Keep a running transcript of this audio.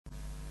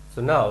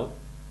So now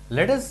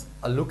let us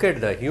look at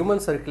the human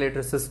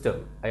circulatory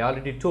system. I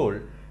already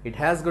told it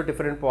has got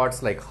different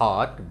parts like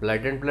heart,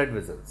 blood and blood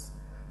vessels.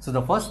 So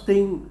the first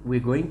thing we're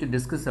going to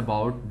discuss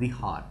about the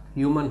heart,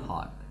 human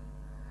heart.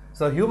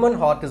 So human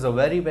heart is a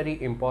very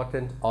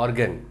important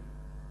organ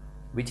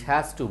which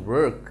has to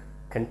work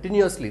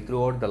continuously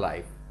throughout the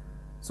life.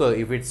 So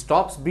if it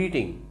stops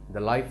beating, the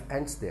life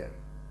ends there,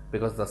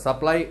 because the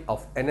supply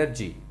of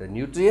energy, the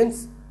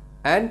nutrients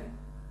and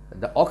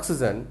the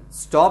oxygen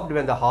stopped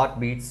when the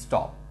heartbeats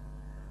stop.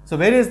 So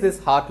where is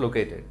this heart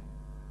located?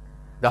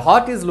 The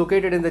heart is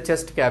located in the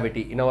chest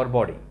cavity in our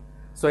body.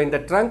 So in the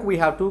trunk we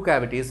have two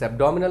cavities,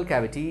 abdominal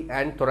cavity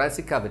and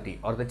thoracic cavity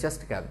or the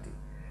chest cavity.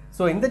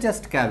 So in the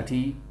chest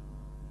cavity,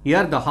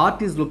 here the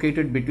heart is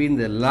located between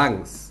the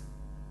lungs.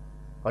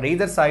 On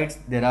either sides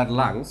there are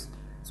lungs.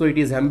 So it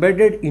is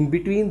embedded in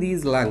between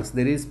these lungs.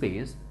 There is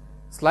space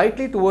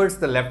slightly towards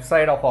the left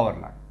side of our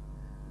lung.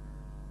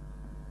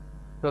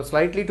 So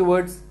slightly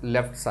towards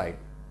left side.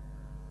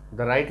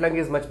 The right lung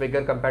is much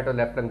bigger compared to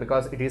left lung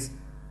because it is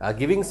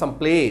giving some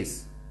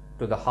place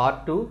to the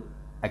heart to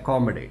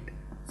accommodate.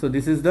 So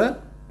this is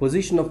the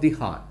position of the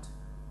heart.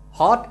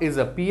 Heart is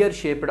a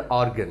pear-shaped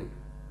organ.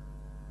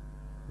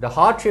 The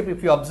heart shape,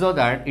 if you observe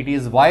that, it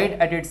is wide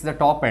at the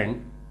top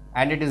end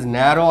and it is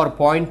narrow or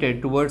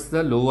pointed towards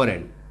the lower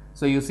end.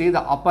 So you see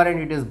the upper end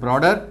it is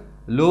broader,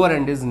 lower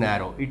end is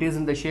narrow. It is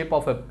in the shape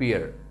of a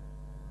pear.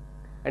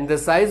 And the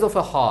size of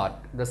a heart,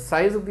 the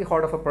size of the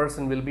heart of a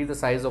person will be the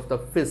size of the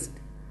fist.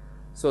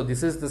 So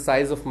this is the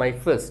size of my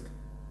fist.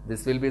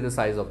 This will be the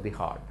size of the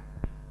heart.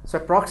 So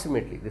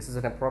approximately, this is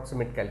an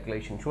approximate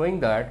calculation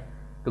showing that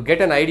to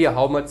get an idea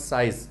how much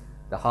size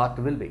the heart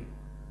will be.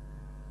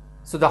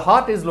 So the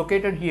heart is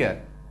located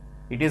here.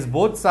 It is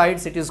both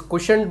sides, it is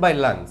cushioned by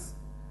lungs,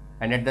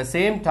 and at the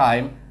same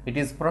time it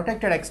is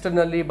protected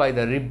externally by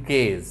the rib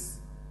cage.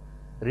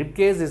 Rib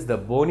cage is the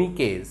bony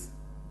cage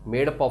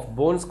made up of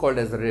bones called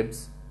as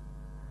ribs,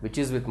 which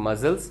is with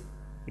muscles.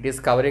 It is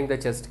covering the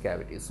chest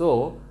cavity.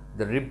 So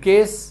the rib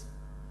cage,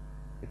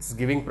 it's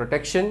giving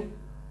protection.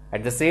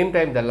 At the same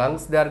time the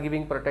lungs, they are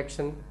giving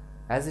protection,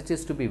 as it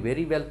is to be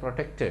very well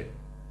protected.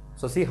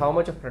 So see how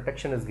much of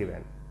protection is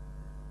given.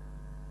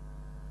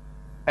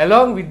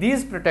 Along with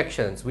these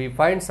protections, we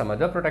find some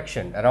other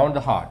protection around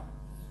the heart.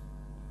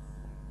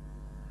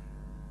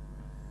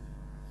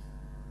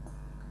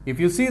 If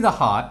you see the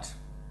heart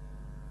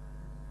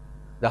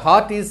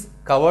is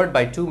covered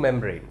by two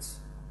membranes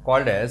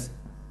called as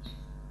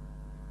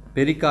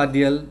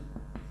pericardial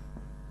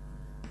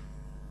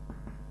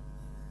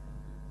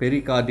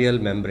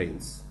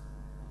membranes.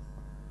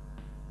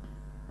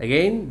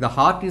 Again, the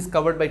heart is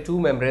covered by two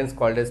membranes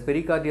called as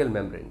pericardial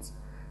membranes.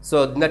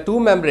 So the two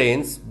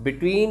membranes,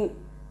 between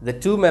the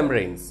two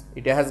membranes,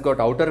 it has got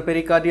outer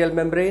pericardial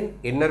membrane,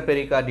 inner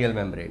pericardial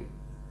membrane,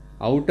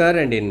 outer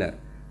and inner.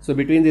 So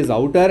between this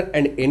outer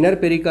and inner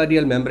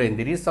pericardial membrane,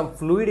 there is some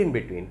fluid in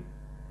between,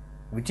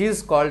 which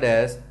is called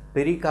as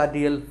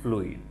pericardial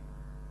fluid.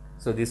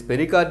 So this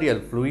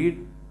pericardial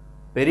fluid,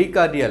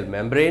 pericardial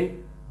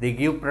membrane, they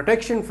give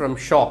protection from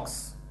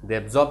shocks. They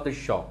absorb the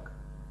shock,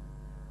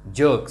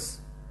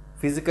 jerks,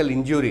 physical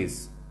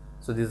injuries.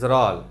 So these are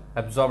all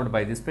absorbed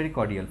by this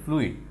pericardial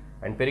fluid,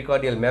 and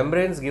pericardial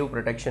membranes give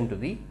protection to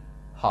the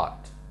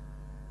heart.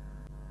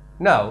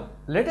 Now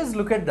let us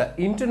look at the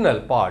internal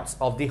parts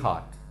of the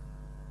heart.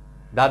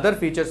 The other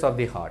features of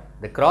the heart,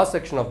 the cross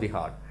section of the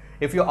heart.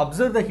 If you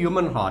observe the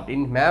human heart,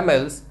 in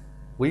mammals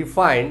we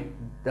find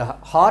the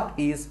heart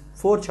is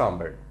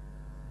four-chambered.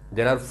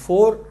 There are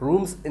 4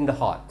 rooms in the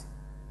heart,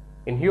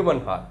 in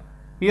human heart.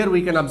 Here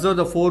we can observe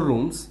the 4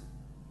 rooms.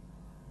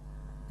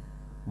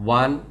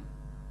 1,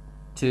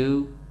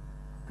 2,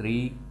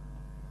 3,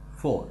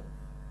 4.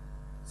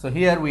 So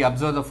here we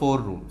observe the 4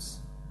 rooms.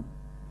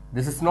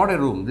 This is not a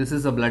room, this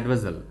is a blood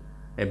vessel,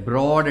 a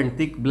broad and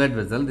thick blood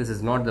vessel. This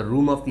is not the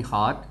room of the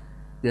heart.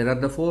 There are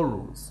the 4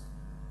 rooms.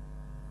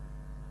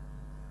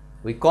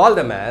 We call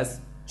them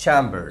as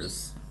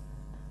chambers,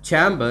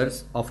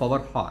 chambers of our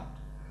heart.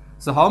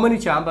 So how many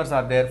chambers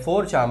are there?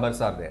 4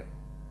 chambers are there.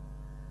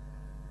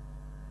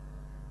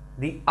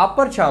 The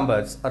upper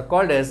chambers are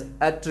called as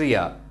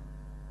atria.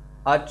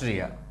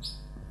 Atria.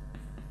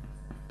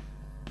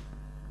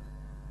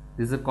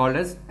 These are called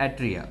as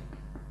atria.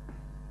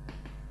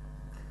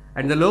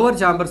 And the lower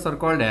chambers are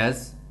called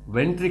as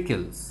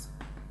ventricles.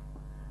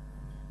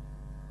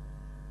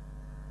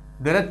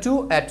 There are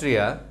 2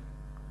 atria,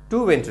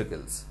 2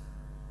 ventricles.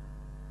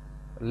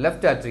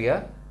 Left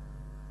atria,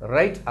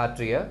 right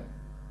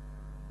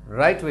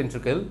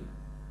ventricle,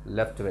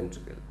 left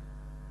ventricle.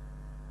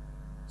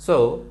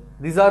 So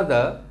these are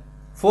the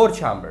 4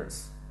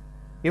 chambers.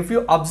 If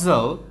you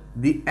observe,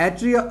 the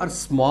atria are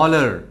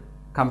smaller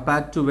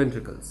compared to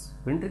ventricles.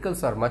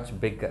 Ventricles are much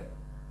bigger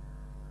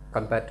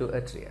compared to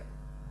atria.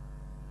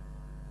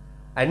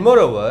 And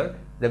moreover,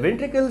 the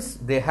ventricles,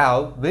 they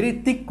have very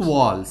thick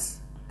walls.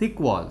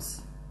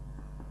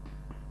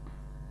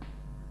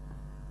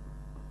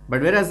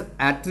 But whereas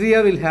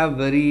atria will have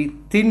very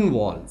thin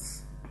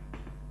walls.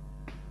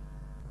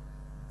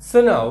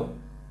 So now,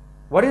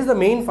 what is the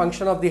main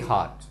function of the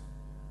heart?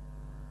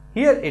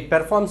 Here it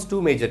performs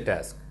two major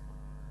tasks.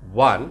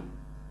 One,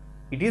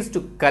 it is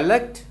to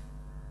collect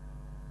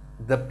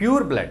the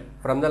pure blood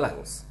from the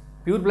lungs.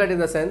 Pure blood in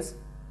the sense,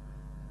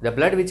 the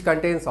blood which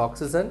contains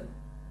oxygen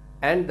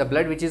and the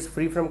blood which is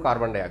free from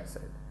carbon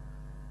dioxide.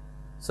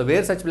 So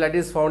where such blood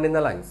is found in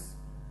the lungs?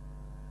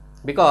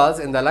 Because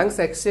in the lungs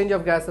exchange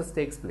of gases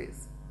takes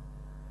place.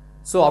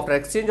 So after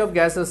exchange of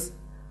gases,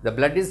 the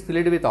blood is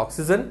filled with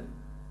oxygen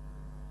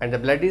and the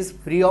blood is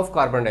free of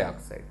carbon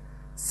dioxide.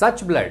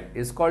 Such blood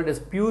is called as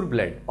pure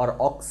blood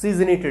or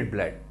oxygenated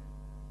blood,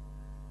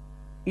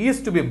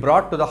 is to be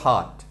brought to the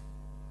heart.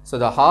 So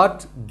the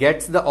heart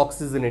gets the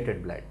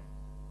oxygenated blood.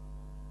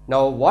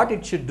 Now what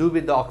it should do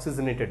with the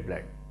oxygenated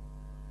blood?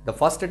 The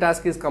first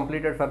task is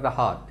completed for the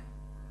heart,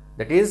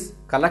 that is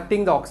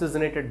collecting the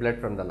oxygenated blood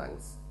from the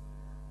lungs.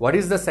 What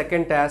is the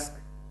second task?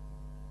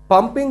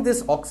 Pumping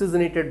this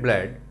oxygenated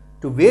blood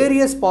to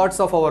various parts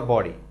of our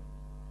body,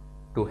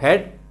 to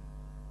head,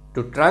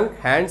 to trunk,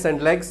 hands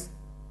and legs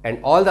and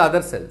all the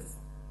other cells.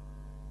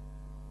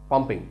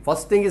 Pumping.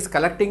 First thing is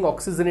collecting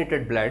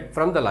oxygenated blood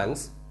from the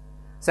lungs.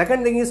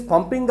 Second thing is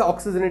pumping the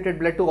oxygenated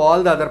blood to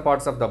all the other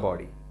parts of the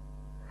body.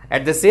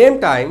 At the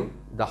same time,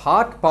 the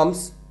heart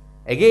pumps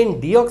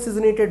again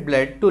deoxygenated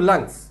blood to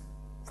lungs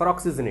for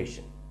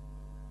oxygenation.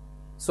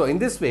 So in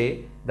this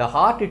way, the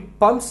heart, it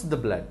pumps the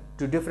blood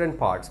to different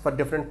parts for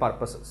different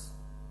purposes.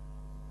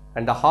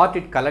 And the heart,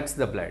 it collects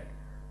the blood.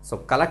 So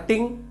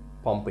collecting,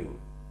 pumping,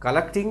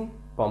 collecting,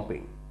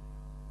 pumping.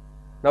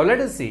 Now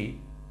let us see,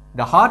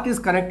 the heart is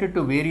connected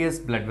to various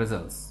blood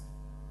vessels.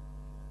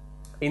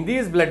 In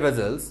these blood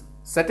vessels,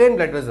 certain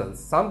blood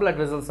vessels, some blood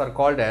vessels are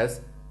called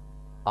as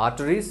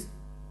arteries,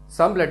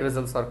 some blood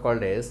vessels are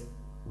called as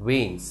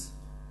veins.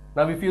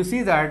 Now if you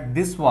see that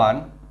this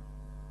one,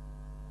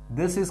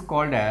 this is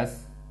called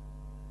as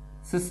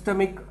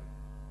systemic,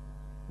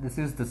 this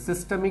is the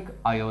systemic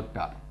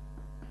aorta.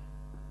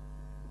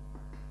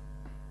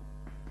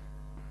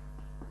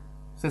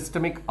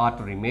 Systemic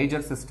artery,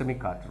 major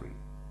systemic artery.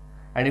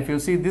 And if you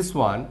see this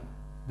one,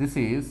 this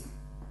is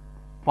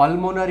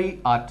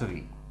pulmonary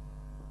artery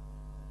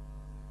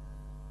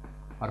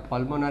or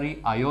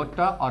pulmonary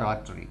aorta or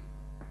artery.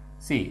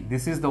 See,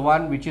 this is the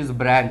one which is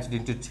branched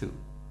into two.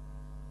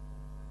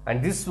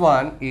 And this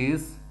one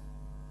is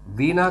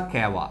Vena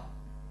cava,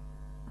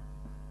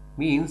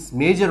 means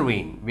major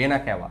vein, Vena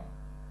cava.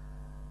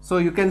 So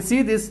you can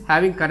see this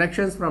having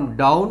connections from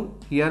down,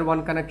 here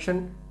one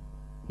connection,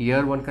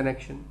 here one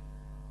connection.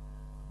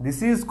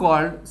 This is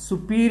called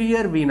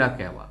superior vena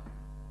cava.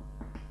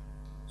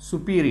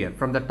 Superior,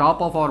 from the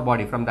top of our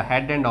body, from the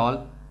head and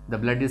all, the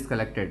blood is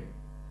collected.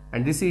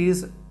 And this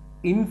is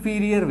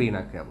inferior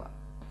vena cava.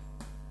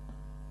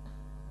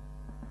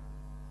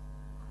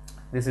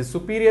 This is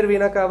superior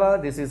vena cava,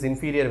 this is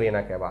inferior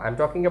vena cava. I am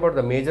talking about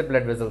the major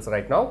blood vessels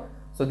right now.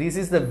 So this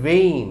is the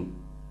vein.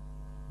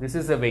 This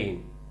is the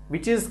vein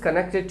which is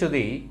connected to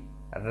the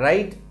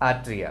right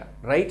atria.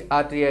 Right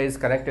atria is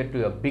connected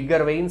to a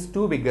bigger veins,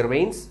 two bigger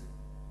veins.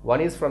 One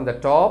is from the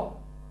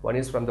top, one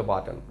is from the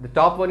bottom. The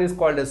top one is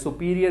called as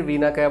superior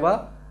vena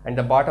cava and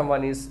the bottom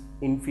one is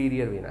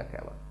inferior vena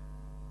cava.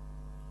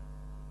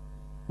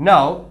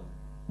 Now,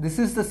 this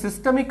is the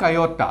systemic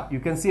aorta. You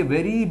can see a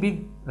very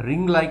big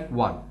ring-like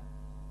one.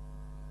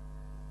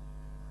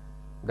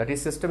 That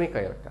is systemic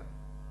aorta.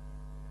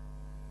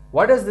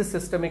 What does this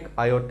systemic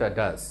aorta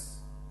does?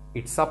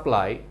 It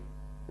supplies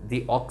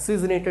the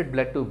oxygenated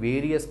blood to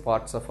various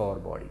parts of our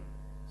body.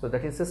 So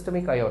that is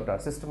systemic aorta,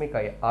 systemic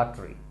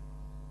artery.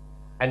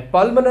 And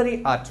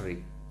pulmonary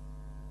artery.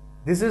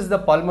 This is the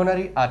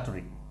pulmonary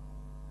artery.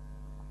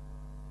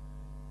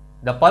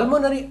 The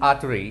pulmonary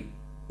artery,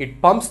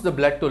 it pumps the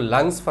blood to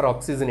lungs for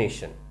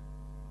oxygenation.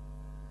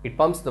 It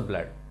pumps the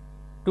blood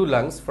to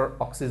lungs for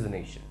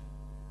oxygenation.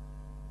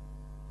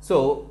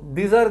 So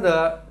these are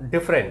the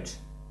different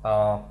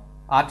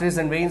arteries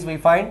and veins we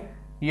find.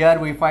 Here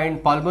we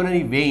find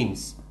pulmonary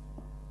veins.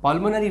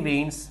 Pulmonary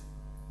veins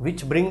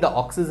which bring the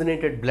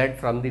oxygenated blood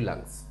from the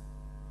lungs.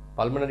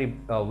 Pulmonary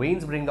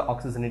veins bring the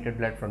oxygenated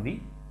blood from the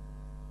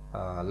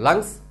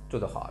lungs to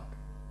the heart.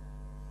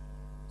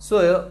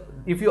 So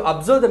if you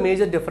observe the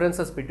major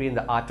differences between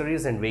the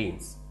arteries and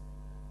veins,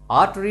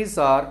 arteries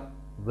are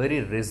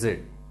very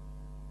rigid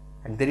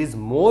and there is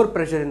more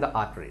pressure in the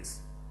arteries,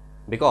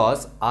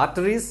 because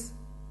arteries,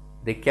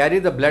 they carry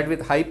the blood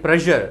with high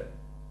pressure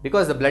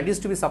because the blood is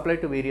to be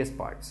supplied to various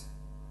parts.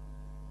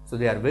 So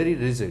they are very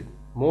rigid,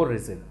 more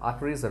rigid.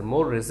 Arteries are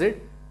more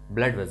rigid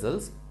blood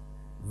vessels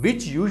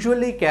which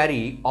usually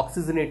carry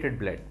oxygenated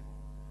blood.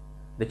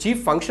 The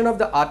chief function of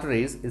the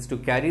arteries is to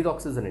carry the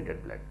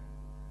oxygenated blood.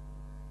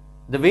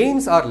 The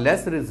veins are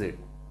less rigid,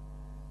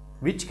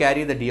 which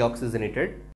carry the deoxygenated